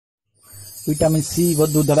Vitamin C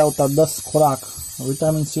વધુ ધરાવતા 10 ખોરાક.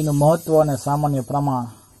 વિટામિન સીનું મહત્વ અને સામાન્ય પ્રમાણ.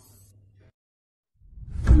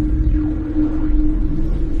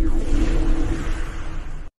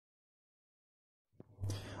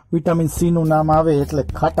 વિટામિન સીનું નામ આવે એટલે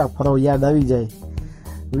ખાટા ફળો યાદ આવી જાય.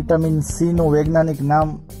 વિટામિન સીનું વૈજ્ઞાનિક નામ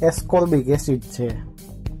એસ્કોર્બિક એસિડ છે.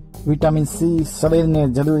 વિટામિન સી શરીરને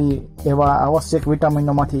જરૂરી એવા આવશ્યક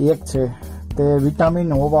વિટામિનોમાંથી એક છે. તે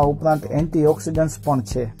વિટામિન હોવા ઉપરાંત એન્ટીઓક્સિડન્ટ્સ પણ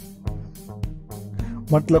છે.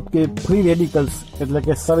 મતલબ કે ફ્રી રેડિકલ્સ એટલે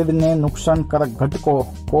કે શરીરને નુકસાનકારક ઘટકો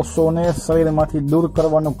કોષોને શરીરમાંથી દૂર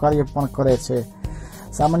કરવાનું કાર્ય પણ કરે છે.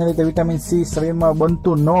 સામાન્ય રીતે વિટામિન સી શરીરમાં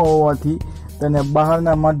બનતું ન હોવાથી તેને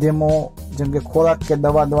બહારના માધ્યમો જેમ કે ખોરાક કે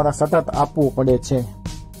દવા દ્વારા સતત આપવું પડે છે.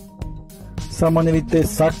 સામાન્ય રીતે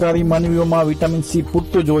શાકાહારી માનવીઓમાં વિટામિન સી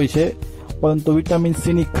પૂરતું જ હોય છે, પરંતુ વિટામિન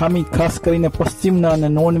સીની ખામી ખાસ કરીને પશ્ચિમના અને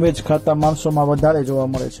નોનવેજ ખાતા માણસોમાં વધારે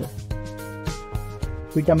જોવા મળે છે.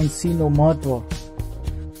 વિટામિન સીનું મહત્વ.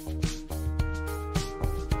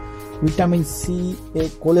 વિટામિન સી એ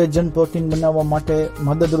કોલેજન પ્રોટીન બનાવવા માટે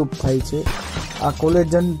મદદરૂપ થાય છે. આ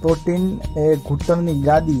કોલેજન પ્રોટીન એ ઘૂંટણની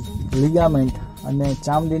ગાદી, લિગામેન્ટ અને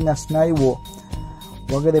ચામડીના સ્નાયુઓ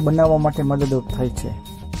વગેરે બનાવવા માટે મદદરૂપ થાય છે.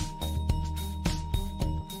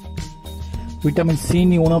 વિટામિન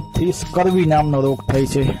સીની ઉણપથી સ્કર્વી નામનો રોગ થાય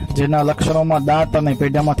છે, જેના લક્ષણોમાં દાંત અને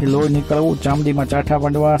પેઢામાંથી લોહી નીકળવું, ચામડીમાં ચાઠા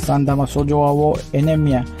પડવા, સાંધામાં સોજો આવવો,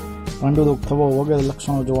 એનેમિયા, પાંડુરોગ થવો વગેરે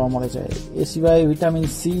લક્ષણો જોવા મળે છે. એ સિવાય વિટામિન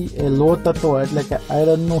સી એ લોહ તત્વ એટલે કે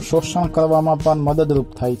આયરનનું શોષણ કરવામાં પણ મદદરૂપ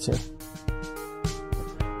થાય છે.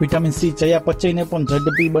 વિટામિન સી ચયાપચયને પણ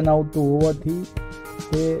ઝડપી બનાવતું હોવાથી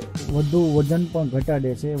તે વધુ વજન પણ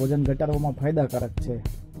ઘટાડે છે. વજન ઘટાડવામાં ફાયદાકારક છે.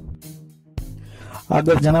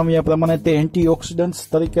 આગળ જણાવ્યા પ્રમાણે તે એન્ટીઓક્સિડન્ટ્સ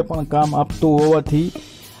તરીકે પણ કામ આપતું હોવાથી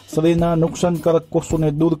શરીરના નુકસાનકારક કોષોને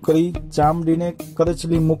દૂર કરી ચામડીને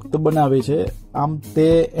કરચલી મુક્ત બનાવે છે. આમ તે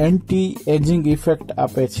એન્ટી એજિંગ ઇફેક્ટ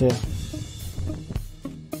આપે છે.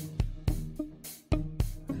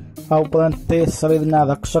 આ ઉપરાંત તે શરીરના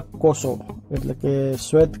રક્ષક કોષો એટલે કે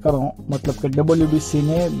શ્વેતકણો મતલબ કે WBC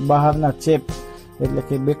ને બહારના ચેપ એટલે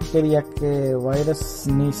કે બેક્ટેરિયા કે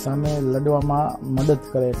વાયરસની સામે લડવામાં મદદ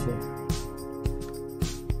કરે છે.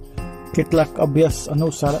 કેટલાક અભ્યાસ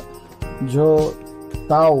અનુસાર જો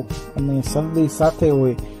તાવ અને શરદી સાથે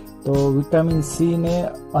હોય તો વિટામિન સી ને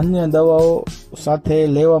અન્ય દવાઓ સાથે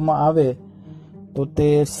લેવામાં આવે તો તે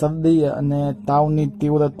શરદી અને તાવની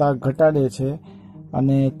તીવ્રતા ઘટાડે છે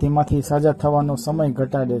અને તેમાંથી સાજા થવાનો સમય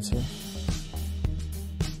ઘટાડે છે.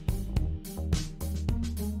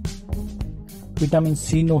 વિટામિન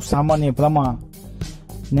સીનું સામાન્ય પ્રમાણ.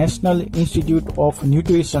 National institute of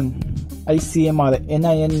nutrition ICMR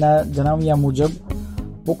NINના જણાવ્યા મુજબ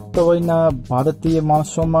પુખ્ત વયના ભારતીય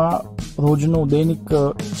માણસોમાં રોજનું દૈનિક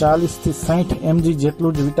 40 થી 60 mg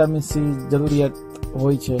જેટલું જ વિટામિન સી જરૂરિયાત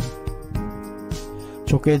હોય છે.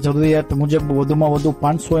 જોકે જરૂરિયાત મુજબ વધુમાં વધુ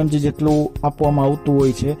 500 mg જેટલું આપવામાં આવતું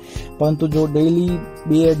હોય છે, પરંતુ જો ડેઇલી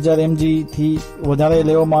 2000 mg થી વધારે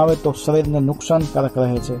લેવામાં આવે તો શરીરને નુકસાનકારક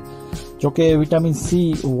રહે છે. જોકે વિટામિન સી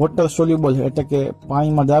વોટર સોલ્યુબલ એટલે કે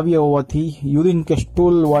પાણીમાં દ્રાવ્ય હોવાથી યુરિન કે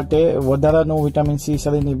સ્ટૂલ વાટે વધારાનું વિટામિન સી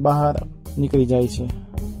શરીરની બહાર નીકળી જાય છે.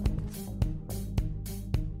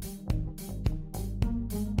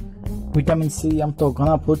 વિટામિન સી આમ તો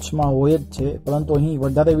ઘણા ફ્રૂટ્સમાં હોય જ છે, પરંતુ અહીં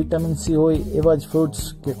વધારે વિટામિન સી હોય એવા જ ફ્રૂટ્સ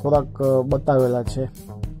કે ખોરાક બતાવેલા છે.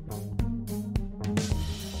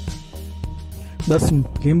 10.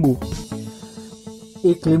 લીંબુ.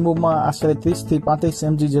 એક લીંબુમાં આશરે 30 થી 35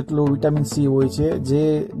 mg જેટલું વિટામિન સી હોય છે, જે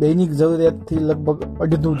દૈનિક જરૂરિયાતથી લગભગ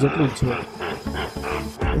અડધું જેટલું છે.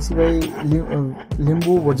 એ સિવાય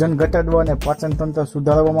લીંબુ વજન ઘટાડવા અને પાચન તંત્ર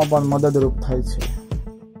સુધારવામાં પણ મદદરૂપ થાય છે.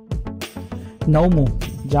 9.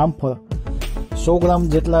 જામફળ. 100 ગ્રામ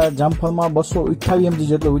જેટલા જામફળમાં 228 mg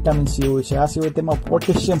જેટલું વિટામિન સી હોય છે. આ સિવાય તેમાં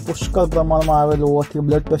પોટેશિયમ પુષ્કળ પ્રમાણમાં આવેલું હોવાથી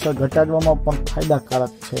બ્લડ પ્રેશર ઘટાડવામાં પણ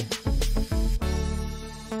ફાયદાકારક છે.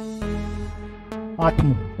 8.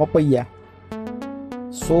 પપૈયા.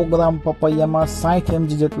 100 ગ્રામ પપૈયામાં 60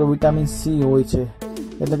 mg જેટલું વિટામિન સી હોય છે.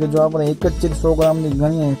 એટલે કે જો આપણે એક જ ચીર 100 ગ્રામની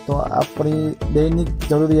ગણીએ તો આપણી દૈનિક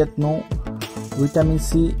જરૂરિયાતનું વિટામિન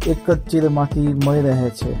સી એક જ ચીરમાંથી મળી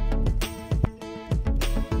રહે છે.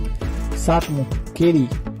 7. કેરી.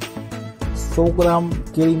 100 ગ્રામ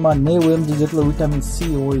કેરીમાં 90 mg જેટલું વિટામિન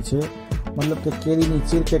સી હોય છે. મતલબ કે કેરીની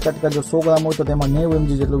ચીર કે કટકા જો 100 ગ્રામ હોય તો તેમાં 90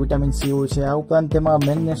 mg જેટલું વિટામિન સી હોય છે. આ ઉપરાંત તેમાં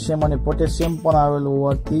મેગ્નેશિયમ અને પોટેશિયમ પણ આવેલું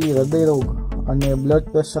હોવાથી હૃદયરોગ અને બ્લડ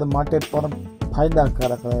પ્રેશર માટે પણ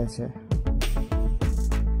ફાયદાકારક રહે છે.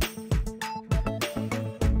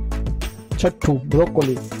 6.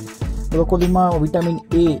 Broccoli. બ્રોકોલીમાં vitamin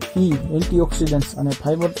A, E, antioxidants અને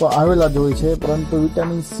ફાઇબર તો આવેલા જ હોય છે, પરંતુ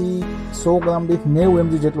વિટામિન સી 100 ગ્રામ દીઠ 90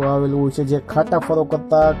 mg જેટલું આવેલું હોય છે, જે ખાટા ફળો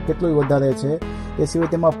કરતાં કેટલું વધારે છે. એ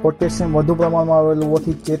સિવાય તેમાં પોટેશિયમ વધુ પ્રમાણમાં આવેલું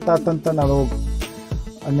હોવાથી ચેતાતંત્રના રોગ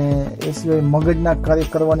અને એ સિવાય મગજના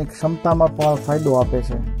કાર્ય કરવાની ક્ષમતામાં પણ ફાયદો આપે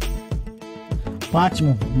છે.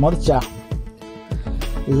 5મું, મરચાં.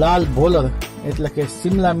 લાલ ભોલર એટલે કે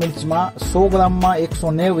શિમલા મિર્ચમાં 100 ગ્રામમાં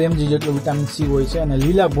 190 mg જેટલું વિટામિન સી હોય છે અને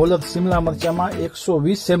લીલા ભોલર શિમલા મરચામાં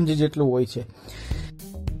 120 mg જેટલું હોય છે.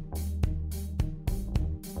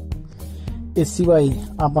 એ સિવાય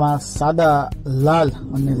આપણા સાદા લાલ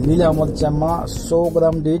અને લીલા મરચામાં 100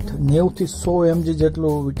 ગ્રામ દીઠ 90 થી 100 mg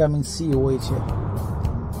જેટલું વિટામિન સી હોય છે.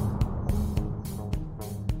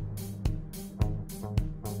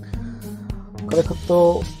 ખરેખર તો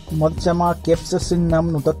મરચામાં કેપ્સેસિન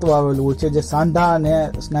નામનું તત્વ આવેલું હોય છે, જે સાંધા અને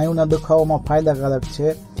સ્નાયુના દુખાવામાં ફાયદાકારક છે.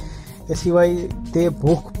 એ સિવાય તે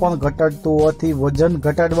ભૂખ પણ ઘટાડતું હોવાથી વજન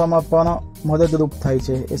ઘટાડવામાં પણ મદદરૂપ થાય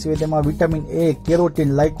છે. એ સિવાય તેમાં વિટામિન એ,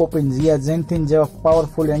 કેરોટીન, લાઇકોપિન, ઝિયાઝેન્થિન જેવા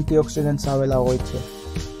પાવરફુલ એન્ટીઓક્સિડન્ટ્સ આવેલા હોય છે.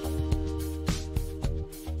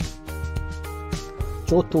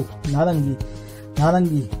 4થું, નારંગી.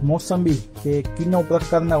 નારંગી, મોસંબી કે કિનો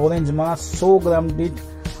પ્રકારના ઓરેન્જમાં 100 ગ્રામ દીઠ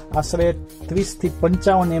આશરે 30 થી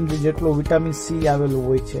 55 mg જેટલું વિટામિન સી આવેલું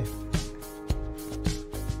હોય છે.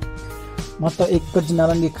 માત્ર એક જ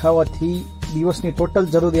નારંગી ખાવાથી દિવસની ટોટલ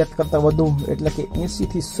જરૂરિયાત કરતાં વધુ એટલે કે 80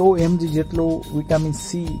 થી 100 mg જેટલું વિટામિન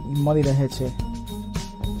સી મળી રહે છે.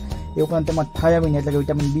 એ ઉપરાંત તેમાં થાયામીન એટલે કે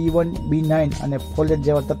વિટામિન B1, B9 અને ફોલેટ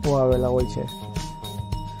જેવા તત્વો આવેલા હોય છે.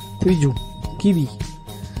 3જું, કીવી.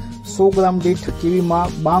 100 ગ્રામ દીઠ કીવીમાં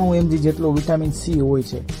 92 mg જેટલું વિટામિન સી હોય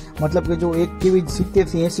છે. મતલબ કે જો એક કીવી 70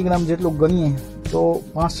 થી 80 ગ્રામ જેટલું ગણીએ તો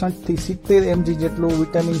 65 થી 70 mg જેટલું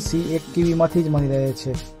વિટામિન સી એક કીવીમાંથી જ મળી રહે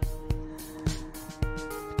છે.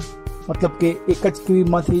 મતલબ કે એક જ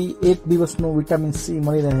કીવીમાંથી એક દિવસનું વિટામિન સી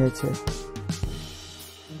મળી રહે છે.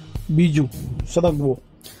 બીજું, સરગવો.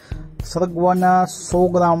 સરગવાના 100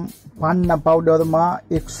 ગ્રામ પાનના પાવડરમાં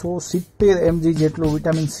 170 mg જેટલું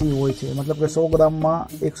વિટામિન સી હોય છે. મતલબ કે 100 ગ્રામમાં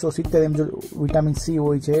 170 mg વિટામિન સી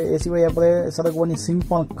હોય છે. એ સિવાય આપણે સરગવાની સિંગ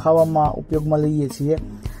પણ ખાવામાં ઉપયોગમાં લઈએ છીએ.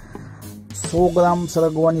 100 ગ્રામ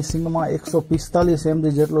સરગવાની સિંગમાં 145 mg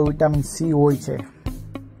જેટલું વિટામિન સી હોય છે.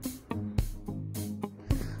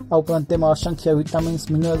 આ ઉપરાંત તેમાં અસંખ્ય વિટામિન્સ,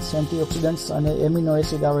 મિનરલ્સ, એન્ટીઓક્સિડન્ટ્સ અને એમિનો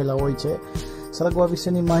એસિડ આવેલા હોય છે. સરગવા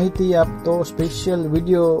વિશેની માહિતી આપતો સ્પેશિયલ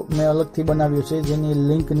વિડીયો મેં અલગથી બનાવ્યો છે, જેની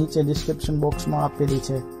લિંક નીચે ડિસ્ક્રિપ્શન બોક્સમાં આપેલી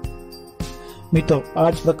છે. મિત્રો,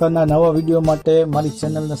 આ જ પ્રકારના નવા વિડીયો માટે મારી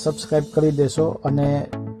ચેનલને સબસ્ક્રાઇબ કરી દેશો અને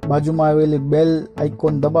બાજુમાં આવેલી બેલ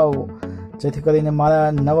આઇકોન દબાવો, જેથી કરીને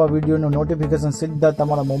મારા નવા વિડીયોનું નોટિફિકેશન સીધા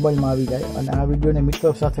તમારા મોબાઈલમાં આવી જાય અને આ વિડીયોને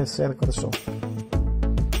મિત્રો સાથે શેર કરશો.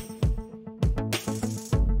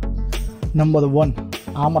 નંબર 1,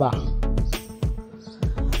 આમળા.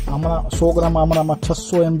 100 ગ્રામ આમળામાં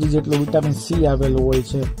 600 mg જેટલું વિટામિન સી આવેલું હોય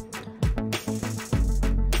છે.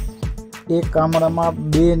 એક આમળામાં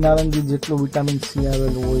 2 નારંગી જેટલું વિટામિન સી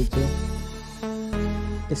આવેલું હોય છે.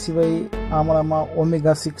 એ સિવાય આમળામાં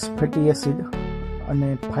ઓમેગા 6 ફેટી એસિડ અને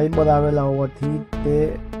ફાઇબર આવેલા હોવાથી તે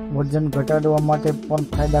વજન ઘટાડવા માટે પણ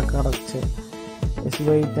ફાયદાકારક છે. એ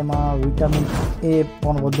સિવાય તેમાં વિટામિન એ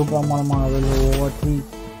પણ વધુ પ્રમાણમાં આવેલું હોવાથી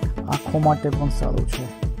આંખો માટે પણ સારું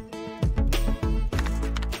છે.